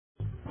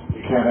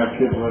can't have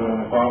kids living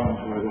in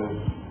apartments where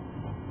there's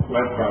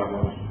lead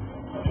problems.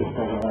 It just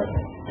doesn't work.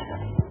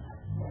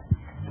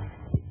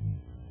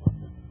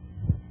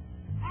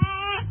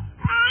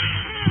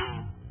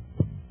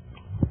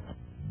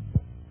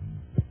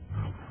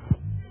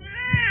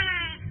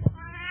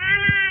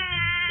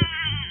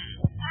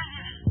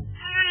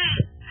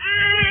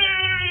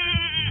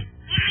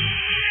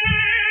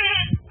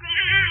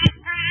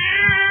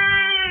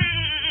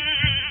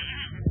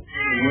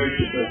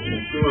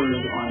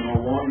 Insurers are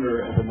no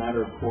longer, as a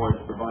matter of course,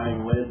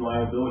 providing lead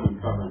liability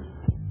coverage.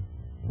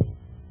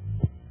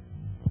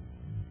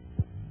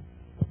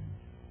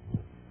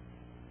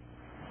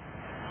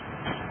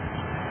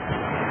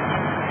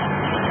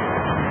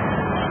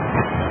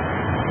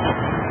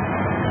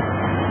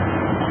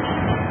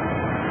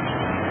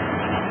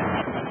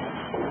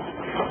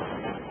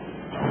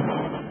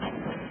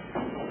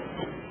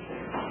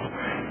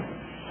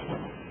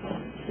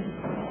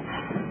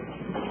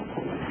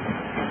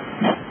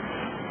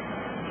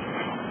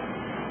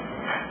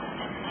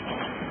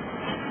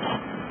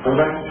 I'd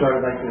like to try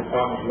to make the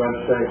apartments lead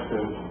safe to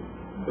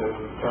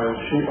try to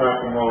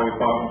sheetrocking all the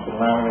apartments and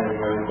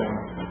laminating everything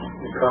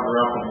to cover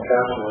up and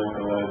encapsulate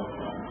the lead.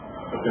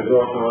 But there's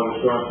also other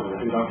sources. If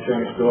you don't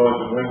change doors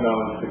and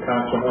windows, the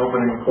constant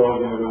opening and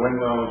closing of the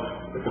windows,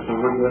 if it's a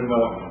wood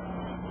window,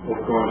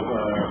 will cause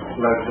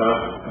lead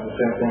dust, and the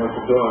same thing with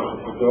the doors.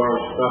 If the door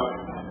is stuck,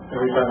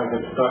 every time it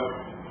gets stuck,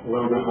 a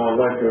little bit more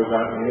lead goes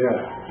out in the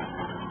air.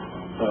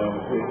 So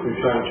we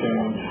try to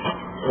change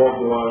all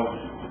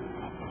doors,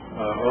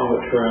 all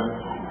the trim,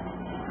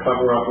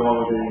 cover up all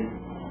of the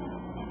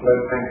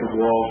lead-painted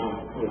walls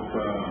with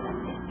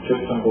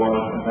gypsum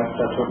boards, and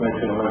that's what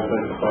makes it a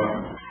lead-safe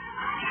apartment.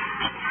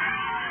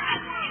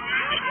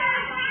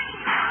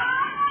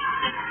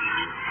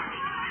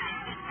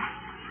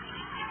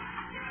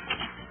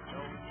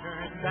 Don't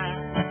turn back.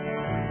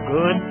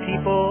 Good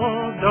people,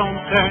 don't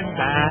turn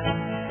back.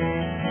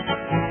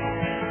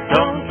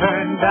 Don't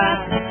turn back.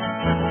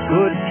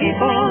 Good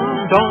people,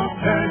 don't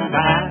turn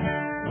back.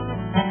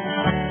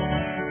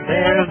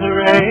 There's a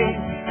race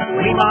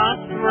we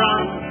must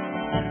run.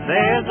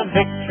 There's a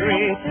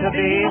victory to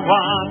be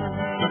won.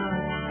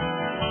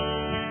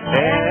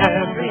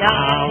 Every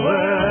hour,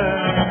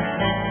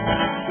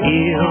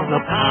 feel the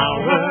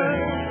power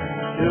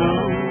to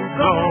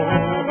go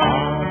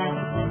on.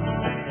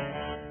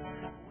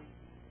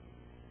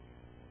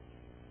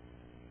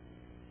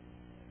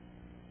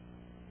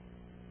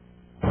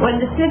 When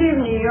the city of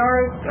New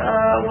York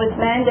was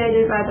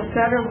mandated by the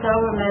federal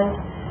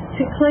government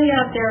to clean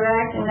up their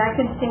act and not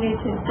continue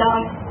to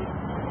dump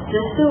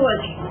the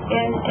sewage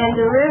in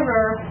the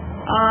river,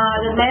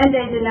 the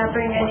mandate did not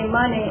bring any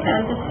money,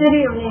 and the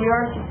city of New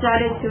York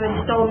decided to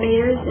install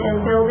meters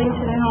in buildings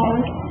and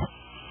homes.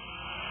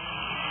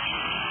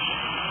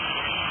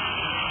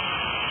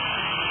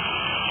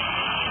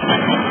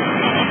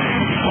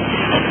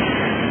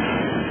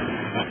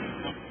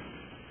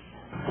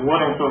 The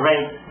water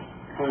rate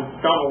will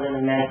double in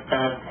the next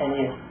 10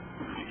 years.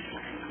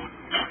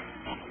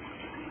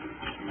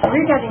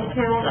 We're getting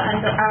killed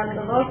on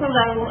the local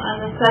level, on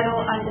the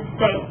federal, on the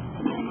state.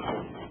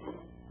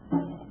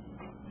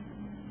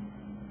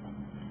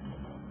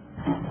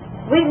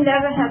 We've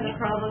never had the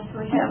problems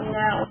we have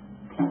now.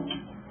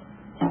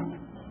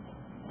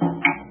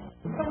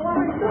 The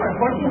water sewer,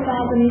 $14,000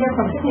 a year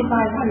from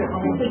 $5,500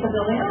 when we took the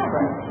building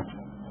over.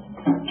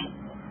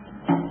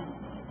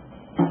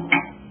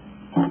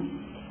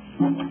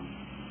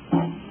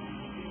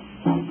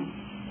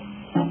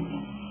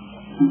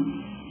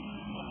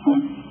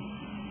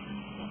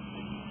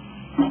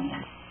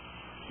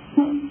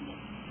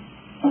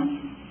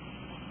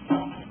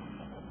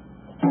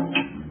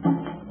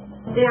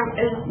 There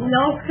is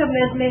no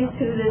commitment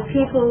to the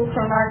people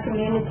from our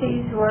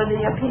communities, who are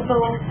the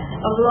people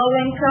of low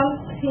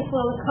income, people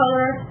of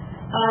color,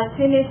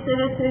 senior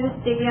citizens,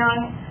 the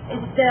young.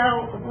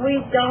 We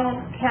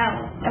don't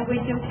count, and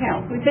we do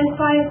count. We've been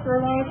fighting for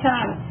a long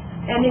time,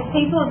 and if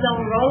people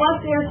don't roll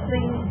up their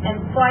sleeves and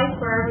fight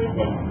for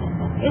everything,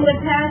 in the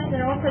past,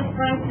 the Northwest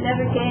Bronx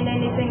never gained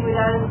anything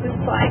without a good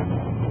fight,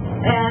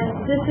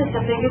 and this is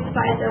the biggest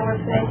fight that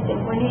we're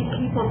facing. We need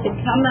people to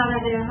come out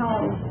of their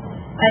homes.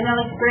 I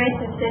know it's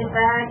great to sit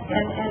back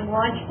and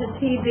watch the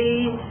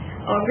TV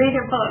or read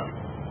a book,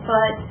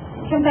 but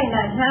you may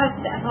not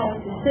have that home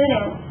to sit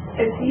in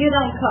if you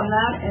don't come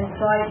out and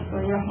fight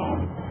for your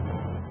home.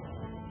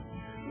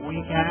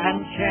 We can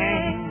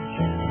change,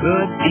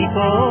 good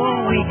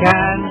people, we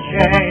can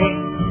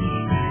change.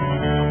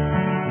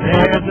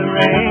 There's a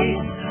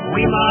race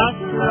we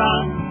must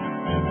run.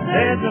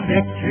 There's a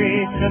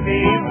victory to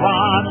be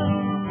won.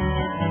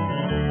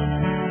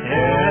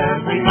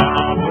 Every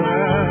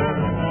hour,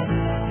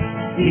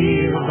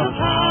 feel the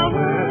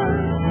power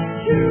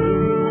to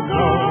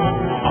go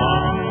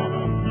on.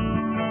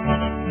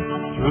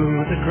 Through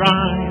the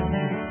grind,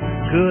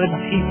 good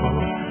people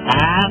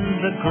and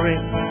the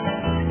grit.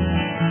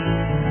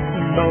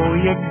 Though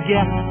you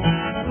get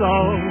so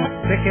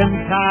sick and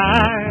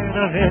tired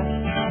of it,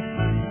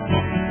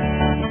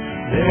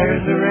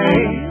 there's a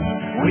race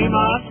we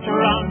must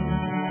run.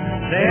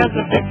 there's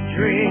a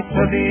victory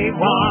to be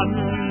won.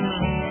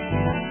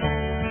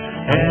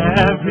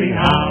 Every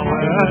hour,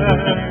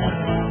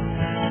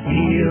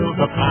 feel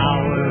the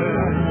power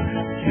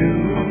to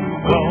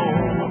go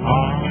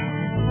on.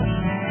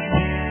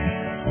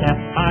 Step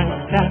by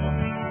step,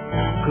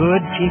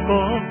 good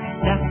people,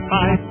 step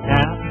by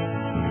step.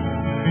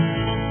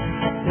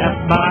 Step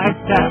by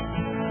step,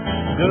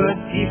 good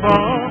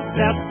people,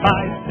 step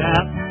by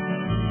step.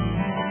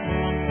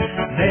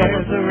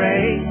 There's a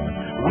race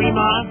we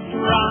must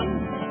run,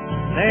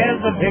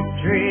 there's a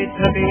victory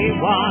to be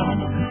won.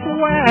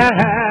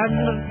 When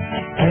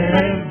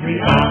every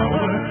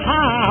hour,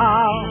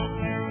 how,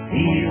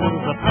 feel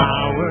the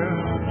power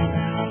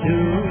to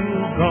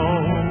go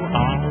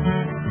on.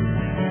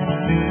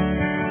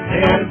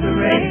 There's a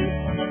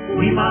race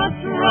we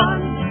must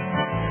run,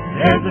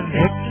 there's a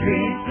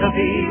victory to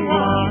be won.